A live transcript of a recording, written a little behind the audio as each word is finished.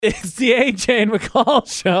It's the AJ and McCall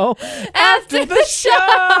show after the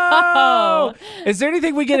show. Is there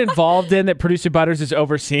anything we get involved in that Producer Butterz is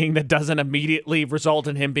overseeing that doesn't immediately result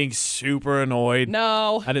in him being super annoyed?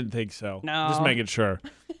 No. I didn't think so. No. Just making sure.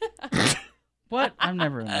 What? I'm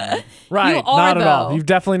never annoyed. Right, You are, not at all. though. You've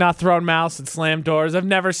definitely not thrown mouse and slammed doors. I've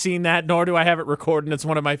never seen that, nor do I have it recorded. It's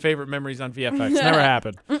one of my favorite memories on VFX. Never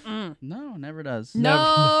happened. No, never does.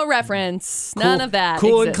 No reference. None of that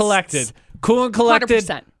Cool and exists. collected. Cool and collected.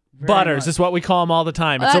 100%. Butters much. is what we call him all the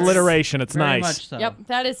time. It's That's alliteration. It's Very nice. much so. Yep,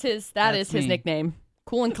 that is his That's me. nickname.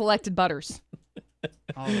 Cool and collected Butterz.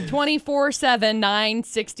 All of it. 24/7,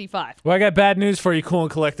 965. Well, I got bad news for you, Cool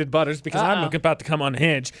and Collected Butters, because I'm about to come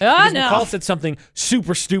unhinged. Because no. McCall said something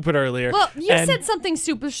super stupid earlier. Well, you and said something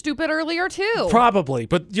super stupid earlier, too. probably,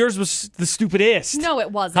 but yours was the stupidest. No,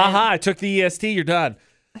 it wasn't. Haha, I took the EST, you're done.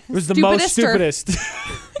 It was the most Stupidester. stupidest.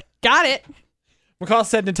 Got it. McCall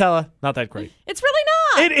said Nutella, not that great. It's really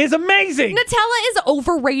not. It is amazing. Nutella is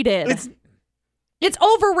overrated. It's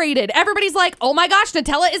overrated. Everybody's like, oh my gosh,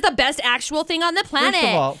 Nutella is the best actual thing on the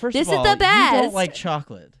planet. First this of all, is the best. you don't like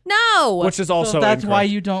chocolate. No. Which is also So that's why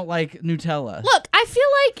incorrect. you don't like Nutella. Look, I feel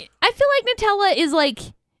like Nutella is like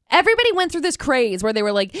everybody went through this craze where they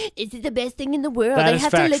were like, this is the best thing in the world. That I is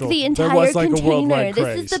have to lick factual. the There entire was, like, a container. worldwide This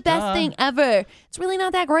craze. is the best thing ever. It's really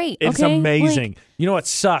not that great. It's okay? amazing. Like, You know what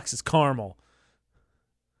sucks? It's caramel.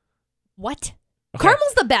 what? Okay.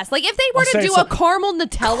 Caramel's the best. Like if they were I'll to say do a something. caramel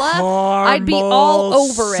Nutella, I'd be all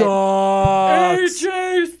over it. Sucks.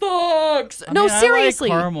 AJ sucks. I No, mean,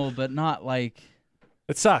 seriously. I like caramel, but not like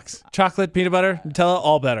It sucks. Chocolate, peanut butter, Nutella,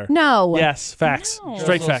 all better. No. Yes, facts. No.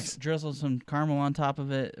 Straight facts. Drizzle some caramel on top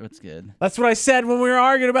of it. It's good. That's what I said when we were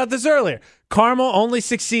arguing about this earlier. Caramel only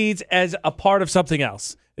succeeds as a part of something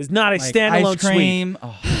else. It's not a Like standalone ice cream. sweet.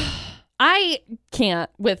 Oh, I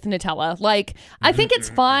can't with Nutella. Like, I think it's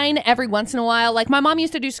fine every once in a while. Like, my mom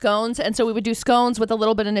used to do scones, and so we would do scones with a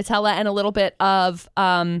little bit of Nutella and a little bit of,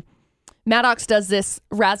 Maddox does this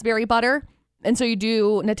raspberry butter. And so you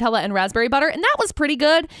do Nutella and raspberry butter, and that was pretty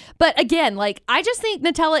good. But again, like, I just think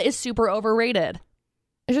Nutella is super overrated.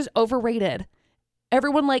 It's just overrated.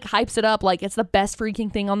 Everyone, like, hypes it up like it's the best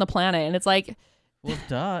freaking thing on the planet. And it's like, well,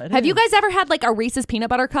 duh. it have you is. guys ever had, like, a Reese's peanut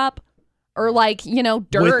butter cup? Or, like, you know,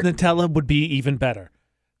 dirt? With Nutella would be even better.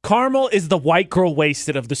 Caramel is the white girl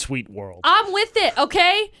wasted of the sweet world. I'm with it,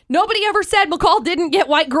 okay? Nobody ever said McCall didn't get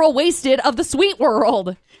white girl wasted of the sweet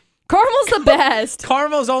world. Caramel's the best.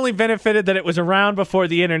 Caramel's only benefited that it was around before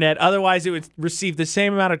the internet. Otherwise, it would receive the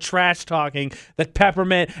same amount of trash talking that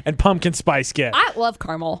peppermint and pumpkin spice get. I love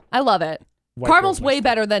caramel. I love it. White Caramel's girl way wasted.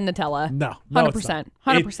 better than Nutella. No, 100%.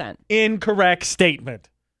 100%. Incorrect statement.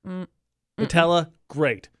 Mm. Nutella,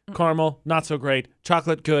 great. Caramel, not so great.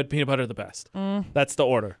 Chocolate, good. Peanut butter, the best. That's the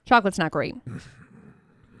order. Chocolate's not great.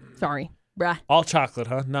 Sorry. Bruh. All chocolate,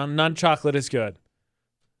 huh? None chocolate is good.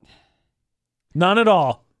 None at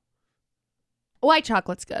all. White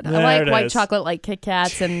chocolate's good. There I it like white is. chocolate, like Kit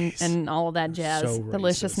Kats Jeez. and all of that jazz. So racist.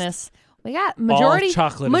 Deliciousness. We got majority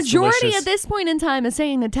chocolate is majority delicious. at this point in time is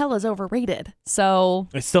saying Nutella's overrated. So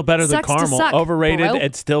It's still better than Sucks to caramel. suck, Overrated. bro.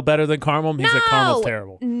 It's still better than caramel means that caramel's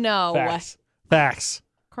terrible. No. Facts. Facts.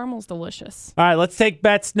 Caramel's delicious. All right, let's take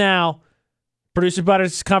bets now. Producer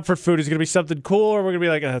Butter's comfort food is going to be something cool, or we're going to be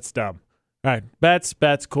like, oh, that's dumb. All right, bets,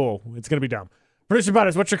 cool. It's going to be dumb. Producer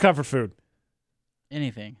Butters, what's your comfort food?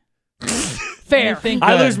 anything? Fair. Anything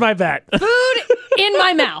I good. lose my bet. Food in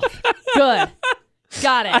my mouth. Good.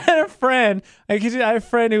 Got I it. had a friend. I had a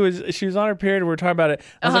friend she was on her period. And we were talking about it.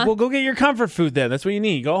 I was like, well, go get your comfort food then. That's what you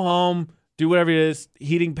need. Go home, do whatever it is,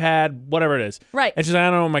 heating pad, whatever it is. Right. And she's like, I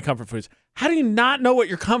don't know what my comfort food is. How do you not know what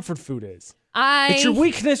your comfort food is? It's your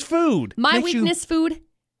weakness food. My Makes you- weakness food,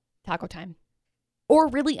 taco time. Or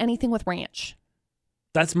really anything with ranch.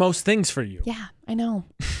 That's most things for you. Yeah, I know.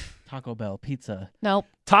 Taco Bell pizza. Nope.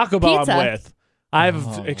 Taco Bell Pizza. I'm with. I have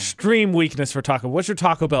Oh. extreme weakness for Taco Bell. What's your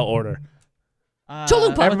Taco Bell order?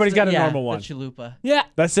 Chalupa. Everybody's got a yeah, normal one. The chalupa. Yeah.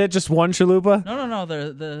 That's it? Just one chalupa? No,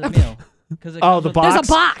 the meal. Cause it Oh, comes the with- box? There's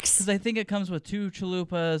a box. Because I think it comes with 2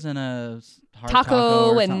 chalupas and a hard Taco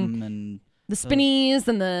taco or and something, and The spinnies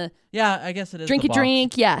and the yeah, I guess it is. drinky the box.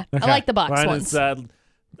 drink. Yeah. Okay. I like the box Mine ones. is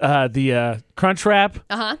the crunch wrap,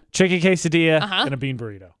 Uh-huh. chicken quesadilla, Uh-huh. and a bean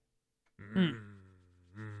burrito.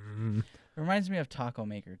 Reminds me of Taco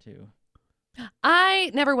Maker too.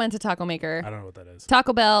 I never went to Taco Maker. I don't know what that is.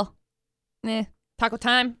 Taco Bell. Taco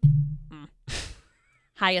time.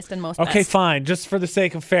 highest and most Okay, best. fine. Just for the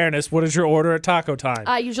sake of fairness, what is your order at taco time?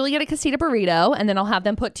 I usually get a quesita burrito, and then I'll have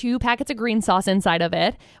them put 2 packets of green sauce inside of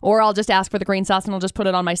it, or I'll just ask for the green sauce and I'll just put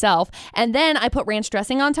it on myself. And then I put ranch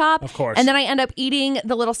dressing on top. Of course. And then I end up eating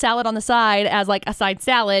the little salad on the side as like a side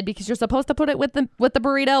salad because you're supposed to put it with the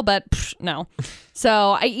burrito, but no.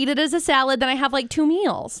 So I eat it as a salad. Then I have like 2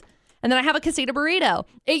 meals. And then I have a quesita burrito.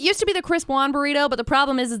 It used to be the crisp one burrito, but the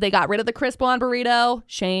problem is they got rid of the crisp one burrito.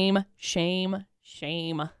 Shame, shame,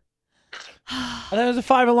 shame. There was a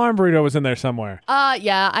 5-alarm burrito was in there somewhere.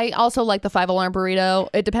 Yeah, I also like the 5-alarm burrito.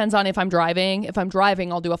 It depends on if I'm driving. If I'm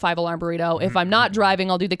driving, I'll do a 5-alarm burrito. If I'm not driving,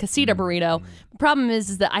 I'll do the quesita burrito. The problem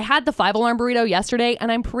is that I had the 5-alarm burrito yesterday,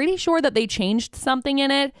 and I'm pretty sure that they changed something in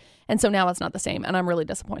it, and so now it's not the same, and I'm really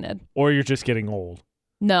disappointed. Or you're just getting old.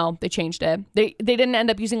 No, they changed it. They didn't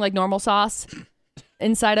end up using like normal sauce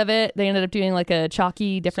inside of it. They ended up doing like a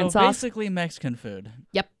chalky different sauce. Basically Mexican food.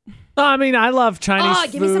 Yep. I mean, I love Chinese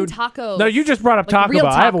food. Give me some tacos. No, you just brought up Like Taco real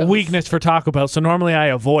Bell. I have a tacos. weakness for Taco Bell, so normally I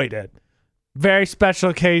avoid it. Very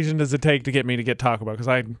special occasion does it take to get me to get Taco Bell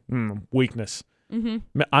because weakness.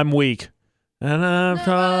 Mm-hmm. I'm weak. And I'm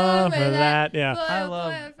tough for that. Yeah. I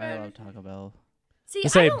love Taco Bell. See,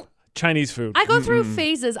 Let's say I don't... Chinese food. I go through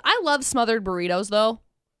phases. I love smothered burritos though,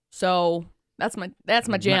 so that's my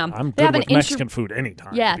jam. I'm They good have with an Mexican food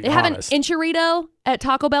anytime. Yeah, to be they have an honest. enchilito at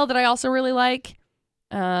Taco Bell that I also really like.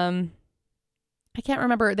 I can't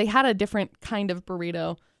remember. They had a different kind of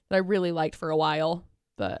burrito that I really liked for a while,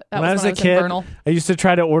 but that When I was a in kid, Vernal. I used to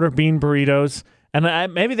try to order bean burritos.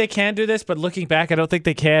 And maybe they can do this, but looking back, I don't think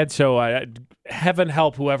they can. So heaven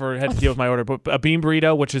help whoever had to deal with my order. But a bean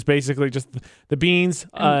burrito, which is basically just the beans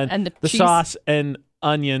And the cheese. sauce and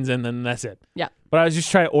onions, and then that's it. Yeah. But I was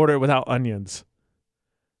just trying to order it without onions.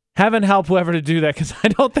 Heaven help whoever to do that, because I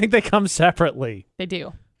don't think they come separately. They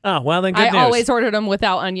do. Oh, well, then good news. I always ordered them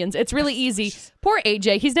without onions. It's really easy. Poor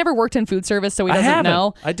AJ. He's never worked in food service, so he doesn't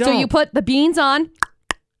know. I don't. So you put the beans on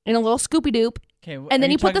in a little Scoopy Doop. Okay, And then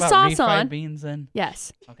you put the sauce on. Beans then?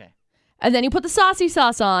 Yes. Okay. And then you put the saucy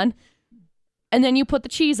sauce on. And then you put the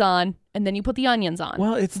cheese on. And then you put the onions on.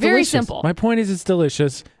 Well, it's very delicious. simple. My point is it's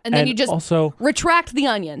delicious. And then you just also retract the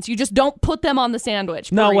onions. You just don't put them on the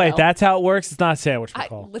sandwich. No, burrito. wait, that's how it works. It's not a sandwich, I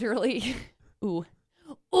McCall. literally, ooh,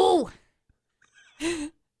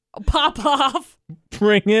 pop off.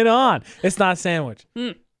 Bring it on. It's not a sandwich.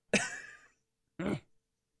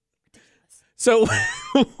 So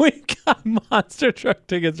we got monster truck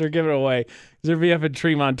tickets we're giving away. They're VF and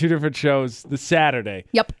Tremont, 2 different shows this Saturday.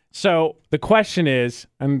 Yep. So the question is,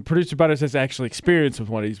 and Producer Butterz has actually experience with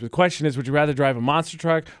one of these, but the question is, would you rather drive a monster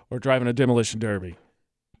truck or drive in a demolition derby?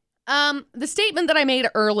 The statement that I made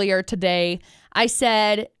earlier today, I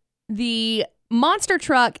said the monster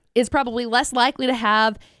truck is probably less likely to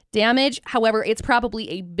have damage. However, it's probably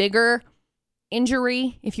a bigger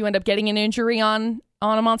injury if you end up getting an injury on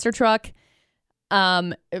a monster truck.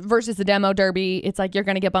 Versus the demo derby, it's like you're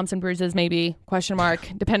gonna get bumps and bruises, maybe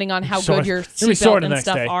depending on how good your seatbelt and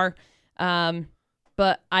stuff are.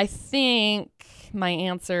 But I think my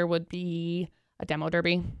answer would be a demo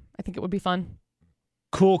derby. I think it would be fun.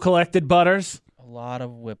 Cool collected Butterz. A lot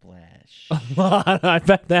of whiplash. I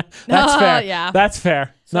bet that's fair. Yeah. That's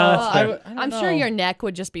fair. No, that's fair. I'm sure your neck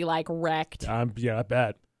would just be like wrecked. Yeah, I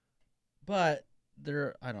bet. But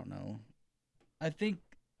I don't know. I think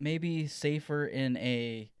maybe safer in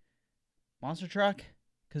a monster truck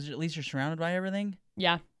because at least you're surrounded by everything.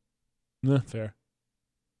 Yeah. No, fair.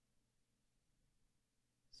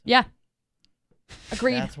 Yeah.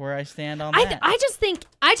 Agreed. That's where I stand on that. I just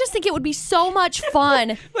think it would be so much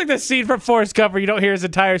fun. Like the scene from Forrest Gump where you don't hear his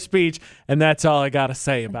entire speech, and that's all I gotta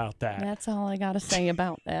say about that. That's all I gotta say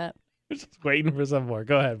about that. Just waiting for some more.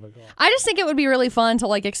 Go ahead, McCall. I just think it would be really fun to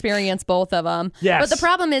like experience both of them. Yes. But the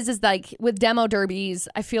problem is like with demo derbies,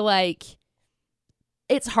 I feel like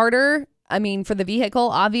it's harder. I mean, for the vehicle,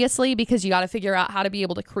 obviously, because you got to figure out how to be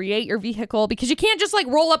able to create your vehicle because you can't just like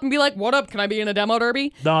roll up and be like, "What up? Can I be in a demo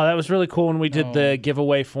derby?" No, that was really cool when we did the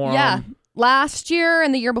giveaway for him. Yeah. Last year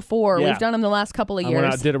and the year before. Yeah. We've done them the last couple of I went out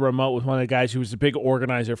years. and did a remote with one of the guys who was a big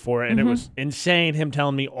organizer for it, and it was insane him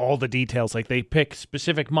telling me all the details. Like they pick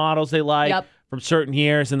specific models they like from certain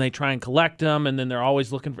years, and they try and collect them, and then they're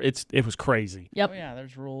always looking for it was crazy. Yep. Oh, yeah,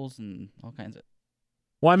 there's rules and all kinds of.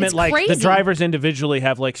 Well, I meant It's like the crazy. drivers individually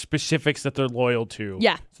have like specifics that they're loyal to.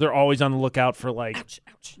 Yeah. So they're always on the lookout for like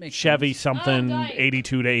Makes Chevy sense. something dying.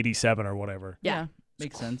 82 to 87 or whatever. Yeah.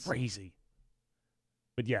 Makes sense. Crazy.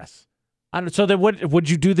 But yes. So then would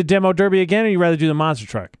you do the demo derby again, or you rather do the monster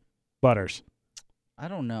truck? Butterz. I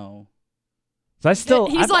don't know. So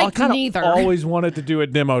He's like kind neither. of always wanted to do a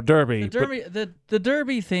demo derby. The derby, the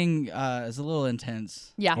derby thing is a little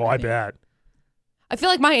intense. Yeah. Oh, I bet. I feel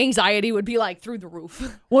like my anxiety would be like through the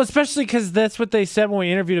roof. Well, especially because that's what they said when we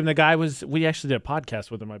interviewed him. The guy we actually did a podcast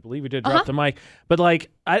with him, I believe. We did drop the mic. But like,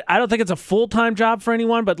 I don't think it's a full-time job for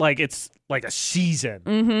anyone, but like it's like a season.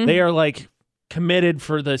 Mm-hmm. They are like committed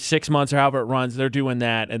for the 6 months or however it runs. They're doing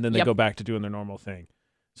that, and then they go back to doing their normal thing.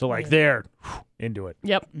 So like they're into it.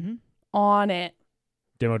 Yep. Mm-hmm. On it.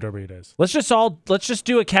 Demo Derby it is. Let's just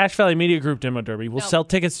do a Cache Valley Media Group Demo Derby. We'll sell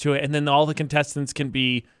tickets to it, and then all the contestants can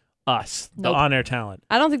be us, the on-air talent.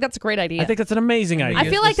 I don't think that's a great idea. I think that's an amazing idea. I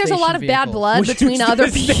feel like there's a lot of bad vehicles. blood between other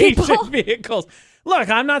people. Station vehicles. Look,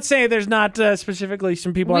 I'm not saying there's not specifically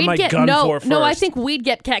some people I might gun for first. No, I think we'd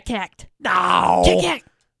get cacked. No. Cack.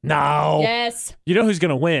 No. Yes. You know who's going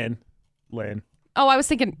to win? Lynn. Oh, I was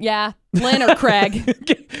thinking, Lynn or Craig.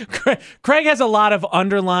 Craig has a lot of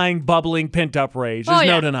underlying, bubbling, pent-up rage. There's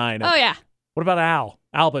no denying it. Oh, yeah. What about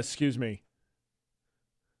Albus, excuse me.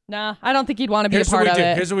 Nah, I don't think he'd want to be a part of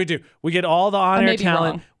it. Here's what we do. We get all the on-air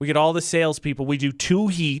talent. Wrong. We get all the salespeople. We do 2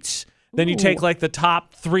 heats. Then you take like the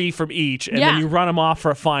top 3 from each, and then you run them off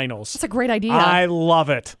for a finals. That's a great idea. I love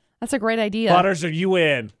it. That's a great idea. Butterz, are you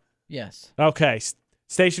in? Yes. Okay.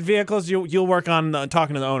 Station vehicles, you'll work on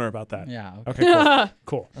talking to the owner about that. Yeah. Okay,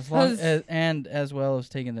 cool. As long as well as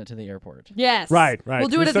taking it to the airport. Yes. Right. We'll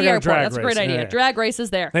do it at the airport. That's a great idea. Yeah. Drag races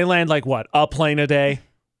there. They land like what? A plane a day?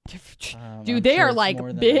 Dude, they are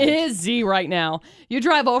like busy right now. You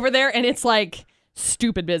drive over there and it's like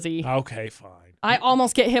stupid busy. Okay, fine. I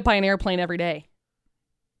almost get hit by an airplane every day.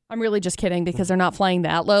 I'm really just kidding because they're not flying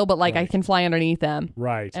that low, but like I can fly underneath them.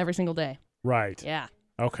 Right. Every single day. Right. Yeah.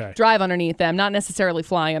 Okay. Drive underneath them, not necessarily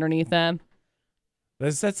fly underneath them.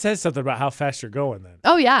 That says something about how fast you're going then.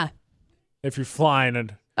 Oh, yeah. If you're flying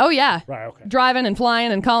and... Oh, yeah. Right, okay. Driving and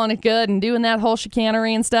flying and calling it good and doing that whole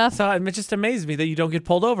chicanery and stuff. So it just amazes me that you don't get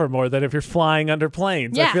pulled over more than if you're flying under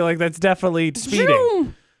planes. Yeah. I feel like that's definitely speeding.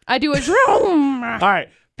 Vroom. I do a vroom. All right.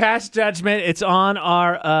 Past judgment. It's on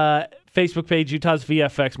our Facebook page, Utah's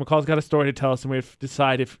VFX. McCall's got a story to tell us, and we have to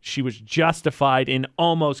decide if she was justified in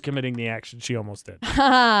almost committing the action she almost did.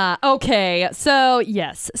 Okay. So,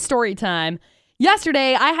 yes, story time.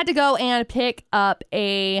 Yesterday, I had to go and pick up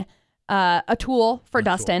a tool for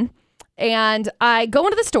Dustin. And I go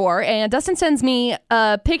into the store, and Dustin sends me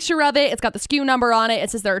a picture of it. It's got the SKU number on it.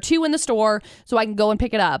 It says there are 2 in the store, so I can go and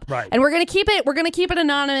pick it up. Right. And we're gonna keep it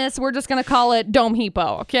anonymous. We're just gonna call it Dome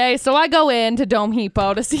Depot. Okay. So I go into Dome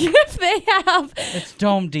Depot to see if they have. It's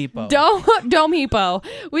Dome Depot. Dome Depot.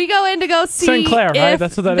 We go in to go see Sinclair, right? if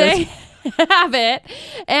That's what that they is. have it,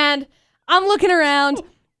 and I'm looking around.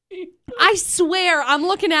 I swear I'm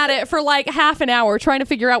looking at it for like half an hour trying to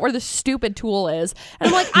figure out where the stupid tool is. And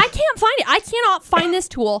I'm like, I can't find it. I cannot find this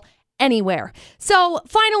tool anywhere. So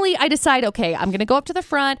finally I decide, okay, I'm going to go up to the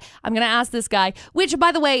front. I'm going to ask this guy, which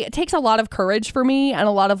by the way, it takes a lot of courage for me and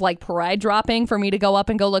a lot of like pride dropping for me to go up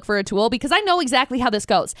and go look for a tool because I know exactly how this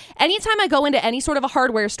goes. Anytime I go into any sort of a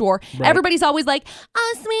hardware store, everybody's always like,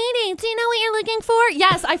 oh, sweetie, do you know what you're looking for?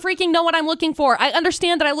 Yes, I freaking know what I'm looking for. I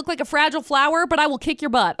understand that I look like a fragile flower, but I will kick your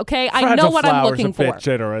butt, okay? I know what I'm looking for.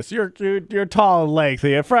 Fragile flower's a bit generous. You're tall and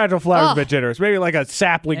lengthy. A fragile flower's a bit generous. Maybe like a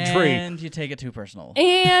sapling tree. And you take it too personal.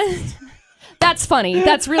 And... That's funny.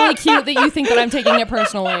 That's really cute that you think that I'm taking it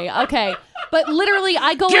personally. Okay. But literally,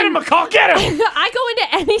 I go Get him, McCall, get him! I go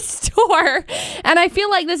into any store, and I feel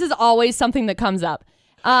like this is always something that comes up.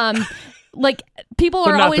 Like, people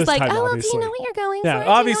are always like, time, oh, well, do obviously. you know what you're going for? Yeah,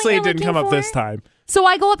 obviously it didn't come up this time. So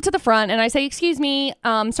I go up to the front and I say, excuse me,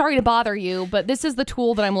 sorry to bother you, but this is the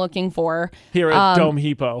tool that I'm looking for. Here at Dome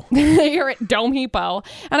Depot. Here at Dome Depot.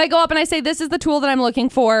 And I go up and I say, this is the tool that I'm looking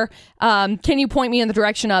for. Can you point me in the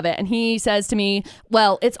direction of it? And he says to me,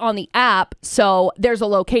 well, it's on the app, so there's a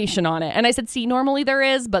location on it. And I said, see, normally there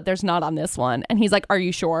is, but there's not on this one. And he's like, are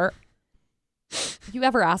you sure? You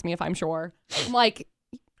ever ask me if I'm sure? I'm like,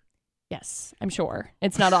 yes, I'm sure.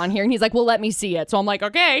 It's not on here. And he's like, well, let me see it. So I'm like,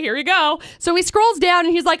 okay, here you go. So he scrolls down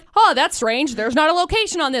and he's like, oh, that's strange. There's not a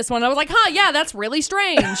location on this one. I was like, yeah, that's really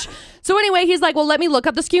strange. So anyway, he's like, well, let me look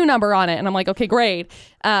up the SKU number on it. And I'm like, okay, great.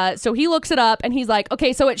 So he looks it up and he's like,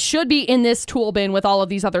 okay, so it should be in this tool bin with all of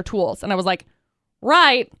these other tools. And I was like,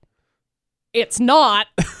 right, it's not.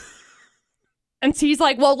 And he's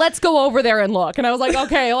like, well, let's go over there and look. And I was like,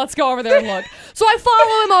 okay, let's go over there and look. So I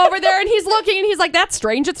follow him over there and he's looking and he's like, that's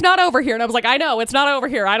strange. It's not over here. And I was like, I know, it's not over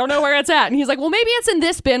here. I don't know where it's at. And he's like, well, maybe it's in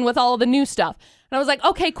this bin with all of the new stuff. And I was like,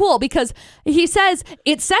 okay, cool. Because it says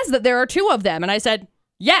that there are 2 of them. And I said,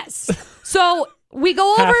 yes. So we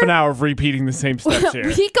go over. Half an hour of repeating the same steps here.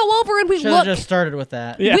 We go over and we Should've look. just started with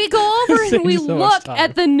that. Yeah. We go over and we look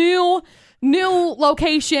at the new new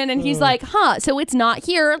location, and he's like, so it's not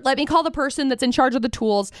here. Let me call the person that's in charge of the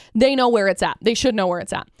tools. They know where it's at. They should know where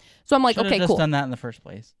it's at. So I'm like, Should've okay, just cool. done that in the first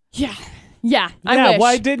place. Yeah, I wish.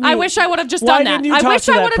 Why didn't you? I wish I would have just done that. I wish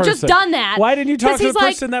I would have just done that. Why didn't you talk to the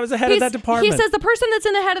person that was the head of that department? He says the person that's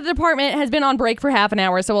in the head of the department has been on break for half an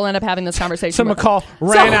hour, so we'll end up having this conversation. So McCall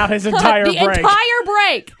ran out his entire break. The entire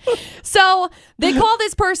break. So they call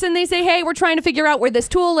this person. They say, hey, we're trying to figure out where this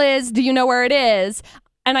tool is. Do you know where it is?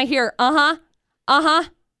 And I hear, okay,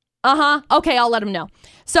 I'll let him know.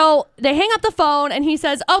 So they hang up the phone and he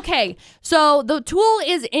says, okay, so the tool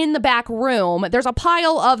is in the back room. There's a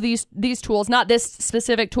pile of these tools, not this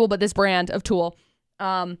specific tool, but this brand of tool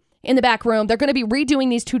in the back room. They're going to be redoing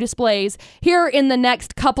these 2 displays here in the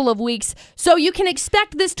next couple of weeks. So you can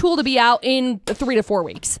expect this tool to be out in 3 to 4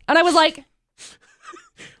 weeks. And I was like,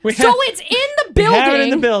 it's in the building. We have it in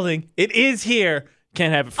the building. It is here.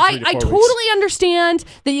 Can't have it for 3 to 4 I weeks. totally understand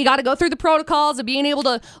that you got to go through the protocols of being able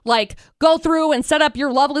to like go through and set up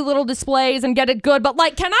your lovely little displays and get it good. But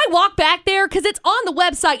like, can I walk back there? Because it's on the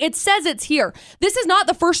website. It says it's here. This is not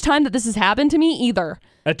the first time that this has happened to me either.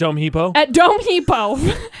 At Dome Depot? At Dome Depot.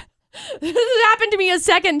 This has happened to me a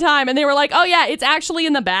second time. And they were like, oh yeah, it's actually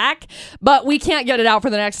in the back, but we can't get it out for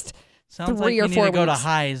the next 3 or 4 weeks. Sounds like you need to go to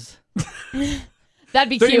Highs. That'd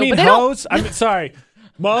be Do cute. you mean but hose? I'm sorry.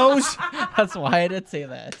 Moe's? That's why I did say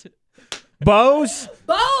that. Bows?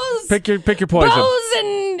 Bows! Pick your poison. Bows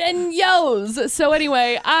and yos. So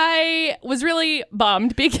anyway, I was really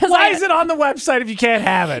bummed because Why is it on the website if you can't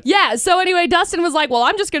have it? Yeah, so anyway, Dustin was like, well,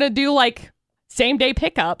 I'm just going to do like same day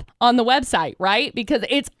pickup on the website, right? Because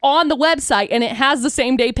it's on the website and it has the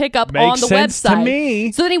same day pickup on the sense website. To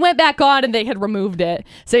me. So then he went back on and they had removed it,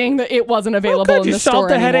 saying that it wasn't available good. in the store You solved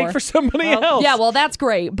the anymore. headache for somebody else. Yeah, well, that's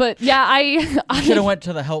great. But yeah, I Should have went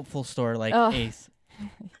to the helpful store like Ace.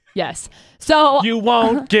 Yes. So you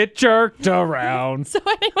won't get jerked around. So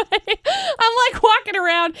anyway, I'm like walking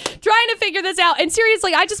around trying to figure this out. And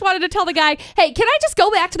seriously, I just wanted to tell the guy, hey, can I just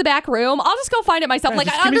go back to the back room? I'll just go find it myself. Yeah, like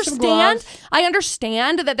I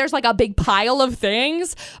understand that there's like a big pile of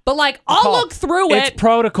things, but like I'll look through it. It's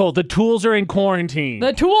protocol. The tools are in quarantine.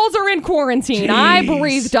 The tools are in quarantine. Jeez. I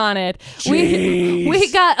breathed on it.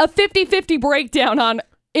 We got a 50-50 breakdown on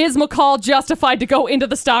is McCall justified to go into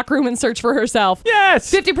the stockroom and search for herself? Yes.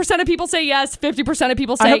 50% of people say yes. 50% of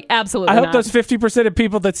people say absolutely I hope not. those 50% of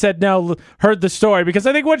people that said no heard the story, because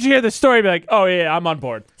I think once you hear the story, you'll be like, oh yeah, I'm on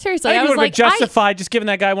board. Seriously, I think I it was would have like, been justified just giving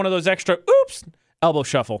that guy one of those extra elbow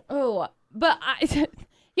shuffle. Oh, but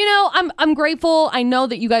I'm grateful. I know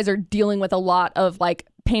that you guys are dealing with a lot of like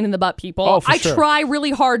pain in the butt people. Oh, for I sure. try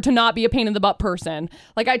really hard to not be a pain in the butt person.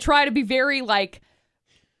 Like I try to be very like,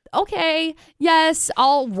 okay, yes,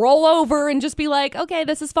 I'll roll over and just be like, okay,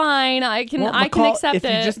 this is fine. I can McCall, accept if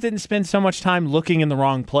it. you just didn't spend so much time looking in the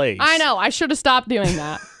wrong place. I know. I should have stopped doing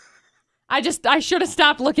that. I should have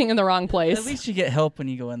stopped looking in the wrong place. At least you get help when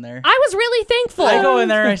you go in there. I was really thankful. I go in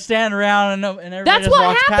there, I stand around, and everybody That's just what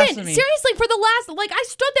walks happened. past me. Seriously, for the last, I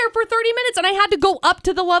stood there for 30 minutes and I had to go up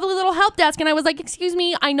to the lovely little help desk and I was like, excuse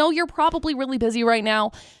me, I know you're probably really busy right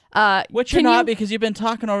now. Which you're not, because you've been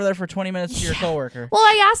talking over there for 20 minutes to your coworker. Well,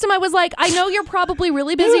 I asked him, I was like, I know you're probably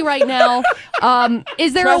really busy right now.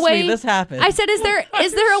 Is there Trust a way? me, this happened. I said, is there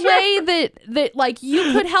a way that like you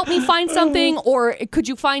could help me find something, or could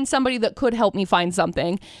you find somebody that could help me find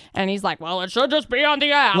something? And he's like, well, it should just be on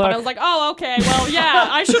the app. Look. And I was like, oh, okay, well, yeah,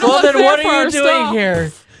 I should have Well, looked then there what are you first. doing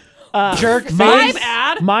here? Jerk My face.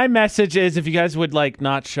 bad. My message is, if you guys would like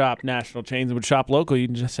not shop national chains and would shop local, you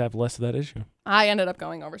can just have less of that issue. I ended up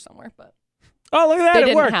going over somewhere, but Oh, look at that! they It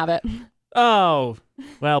didn't worked. have it. Oh,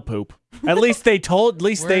 well, poop. At least they told. At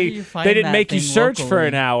least Where do they you find didn't that make you thing search for locally?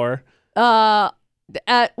 an hour.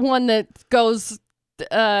 At one that goes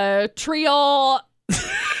trio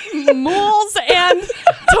mules and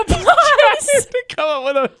supplies. To come up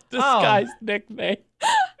with a disguised nickname.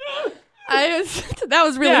 That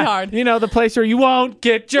was really hard. You know, the place where you won't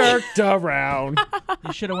get jerked around.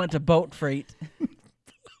 You should have went to Boat Freight.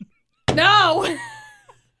 No.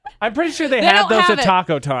 I'm pretty sure they They had don't those have at it.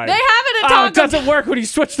 Taco Time. They have it at Oh, Taco it doesn't work when you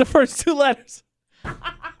switch the first two letters.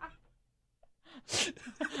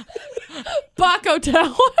 Bach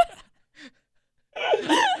Hotel.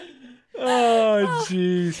 Oh,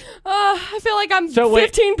 jeez. I feel like I'm So wait,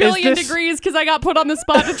 15 billion is this- degrees because I got put on the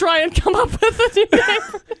spot to try and come up with a new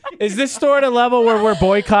name. Is this store at a level where we're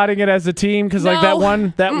boycotting it as a team? Because like that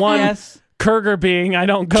No. one Yes. Kurger being I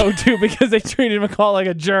don't go to because they treated McCall like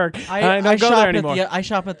a jerk. I don't go there anymore. I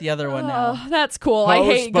shop at the other one now. Oh, that's cool. I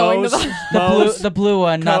Post, hate going to Bose, the Moe's, The blue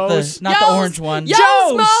one, not Coast. the orange one. Yo's,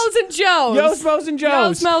 Joe's. Mo's, and Joe's. Yo's, Mo's, and Joe's.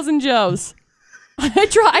 Yo's, Mo's, and Joe's.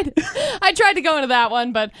 I tried to go into that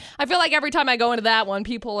one, but I feel like every time I go into that one,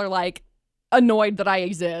 people are like annoyed that I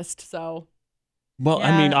exist. So. Well,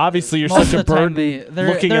 Yeah, I mean, obviously you're most such a of the time bird they're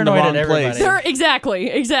looking in the annoyed wrong at place. everybody.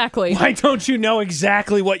 Exactly. Why don't you know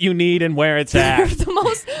exactly what you need and where it's at? For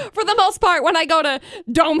the most part, when I go to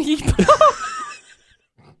Dome Heap.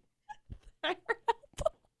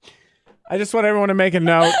 I just want everyone to make a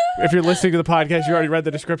note. If you're listening to the podcast, you already read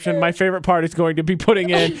the description. My favorite part is going to be putting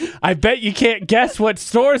in, I bet you can't guess what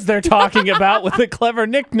stores they're talking about with the clever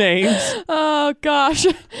nicknames. Oh, gosh.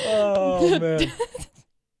 Oh, man.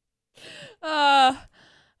 All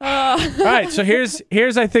right, so here's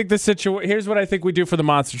I think the here's what I think we do for the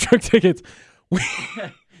monster truck tickets.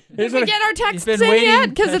 Did we get our texts in waiting yet?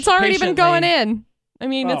 Because it's already been patiently. going in. I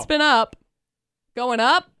mean, it's Oh. been up. Going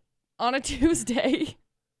up on a Tuesday.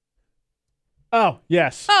 Oh,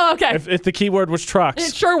 yes. Oh, okay. If the keyword was trucks,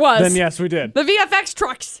 It sure was. then yes, we did. The VFX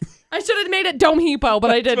trucks. I should have made it Dome Heapo, but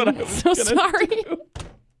I That's what didn't. I was So gonna sorry. do.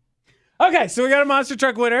 Okay, so we got a monster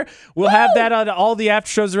truck winner. We'll have that on all the after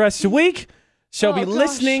shows the rest of the week. So be gosh.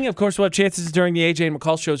 listening. Of course, we'll have chances during the AJ and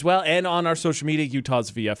McCall show as well, and on our social media, Utah's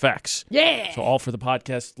VFX. Yeah. So all for the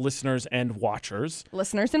podcast listeners and watchers.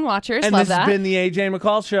 Listeners and watchers, And love this that. has been the AJ and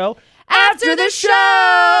McCall show. After the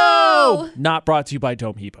show! Not brought to you by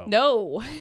Dome Heapo. No.